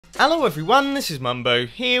Hello everyone, this is Mumbo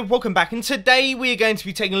here, welcome back, and today we are going to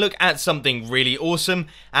be taking a look at something really awesome,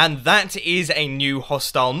 and that is a new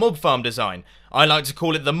hostile mob farm design. I like to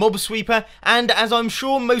call it the Mob Sweeper, and as I'm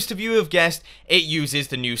sure most of you have guessed, it uses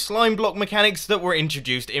the new slime block mechanics that were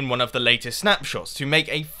introduced in one of the latest snapshots to make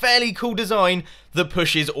a fairly cool design that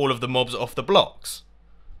pushes all of the mobs off the blocks.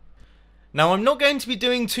 Now, I'm not going to be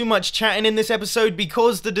doing too much chatting in this episode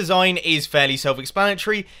because the design is fairly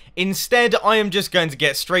self-explanatory. Instead, I am just going to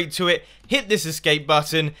get straight to it, hit this escape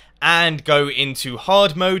button, and go into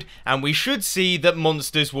hard mode, and we should see that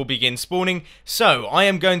monsters will begin spawning. So, I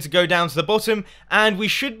am going to go down to the bottom, and we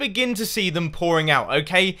should begin to see them pouring out,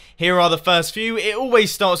 okay? Here are the first few. It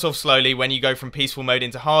always starts off slowly when you go from peaceful mode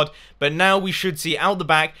into hard, but now we should see out the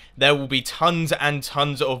back, there will be tons and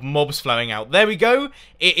tons of mobs flowing out. There we go.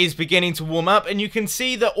 It is beginning to warm up, and you can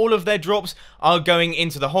see that all of their drops are going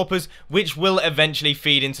into the hoppers, which will eventually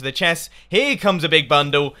feed into the chests. Here comes a big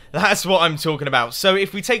bundle. That's what I'm talking about. So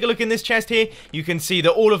if we take a look in this chest here, you can see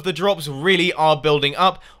that all of the drops really are building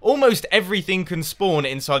up. Almost everything can spawn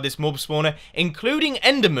inside this mob spawner, including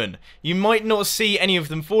Endermen. You might not see any of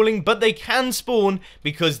them falling, but they can spawn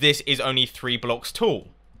because this is only 3 blocks tall.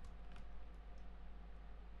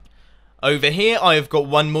 Over here, I have got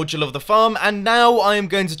one module of the farm, and now I am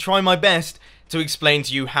going to try my best to explain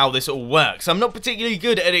to you how this all works. I'm not particularly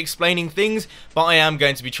good at explaining things, but I am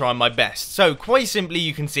going to be trying my best. So, quite simply,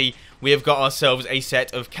 you can see we have got ourselves a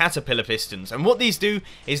set of caterpillar pistons, and what these do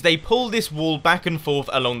is they pull this wall back and forth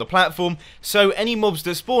along the platform, so any mobs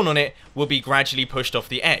that spawn on it will be gradually pushed off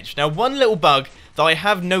the edge. Now, one little bug that I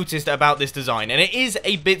have noticed about this design, and it is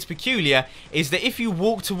a bit peculiar, is that if you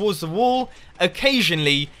walk towards the wall,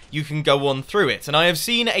 occasionally you can go on through it, and I have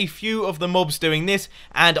seen a few of the mobs doing this,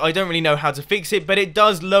 and I don't really know how to fix it, but it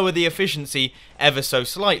does lower the efficiency ever so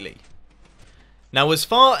slightly. Now, as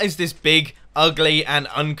far as this big, ugly and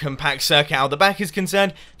uncompact circuit out the back is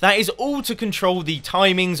concerned, that is all to control the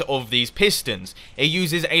timings of these pistons. It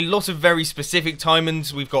uses a lot of very specific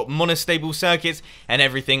timings. We've got monostable circuits and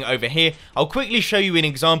everything over here. I'll quickly show you an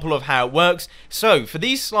example of how it works. So, for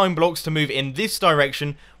these slime blocks to move in this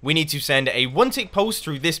direction, we need to send a 1-tick pulse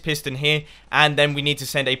through this piston here, and then we need to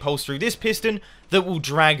send a pulse through this piston that will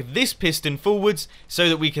drag this piston forwards so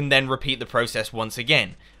that we can then repeat the process once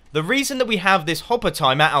again. The reason that we have this hopper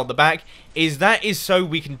timer out the back is that is so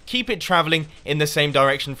we can keep it travelling in the same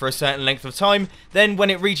direction for a certain length of time. Then when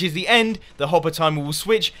it reaches the end, the hopper timer will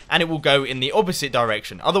switch and it will go in the opposite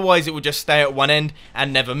direction. Otherwise it would just stay at one end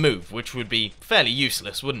and never move, which would be fairly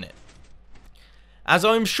useless, wouldn't it? As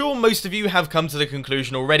I'm sure most of you have come to the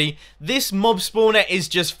conclusion already, this mob spawner is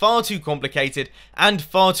just far too complicated and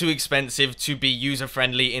far too expensive to be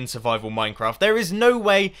user-friendly in survival Minecraft. There is no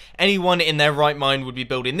way anyone in their right mind would be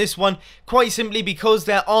building this one, quite simply because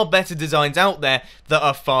there are better designs out there that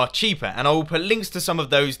are far cheaper, and I will put links to some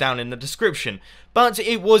of those down in the description. But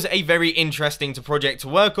it was a very interesting project to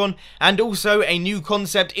work on, and also a new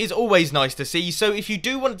concept is always nice to see, so if you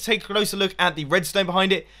do want to take a closer look at the redstone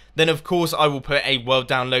behind it, then of course I will put a world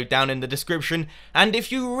download down in the description, and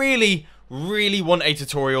if you really want a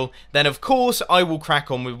tutorial, then of course I will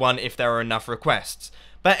crack on with one if there are enough requests.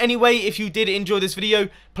 But anyway, if you did enjoy this video,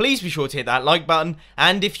 please be sure to hit that like button,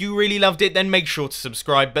 and if you really loved it, then make sure to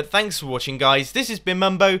subscribe. But thanks for watching, guys. This has been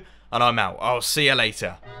Mumbo, and I'm out. I'll see you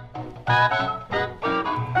later.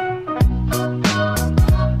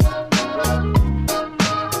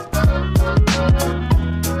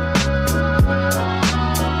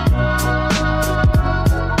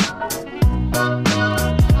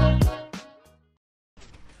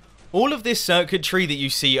 All of this circuitry that you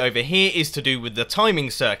see over here is to do with the timing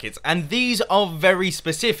circuits, and these are very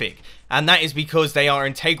specific, and that is because they are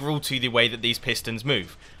integral to the way that these pistons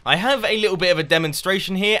move. I have a little bit of a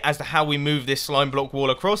demonstration here as to how we move this slime block wall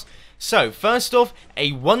across. So, first off,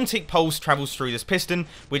 a 1-tick pulse travels through this piston,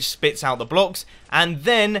 which spits out the blocks, and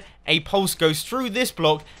then a pulse goes through this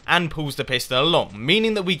block and pulls the piston along,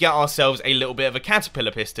 meaning that we get ourselves a little bit of a caterpillar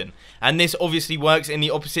piston. And this obviously works in the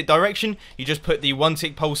opposite direction. You just put the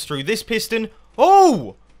 1-tick pulse through this piston.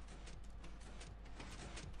 Oh!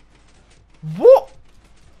 What?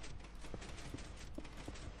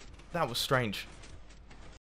 That was strange.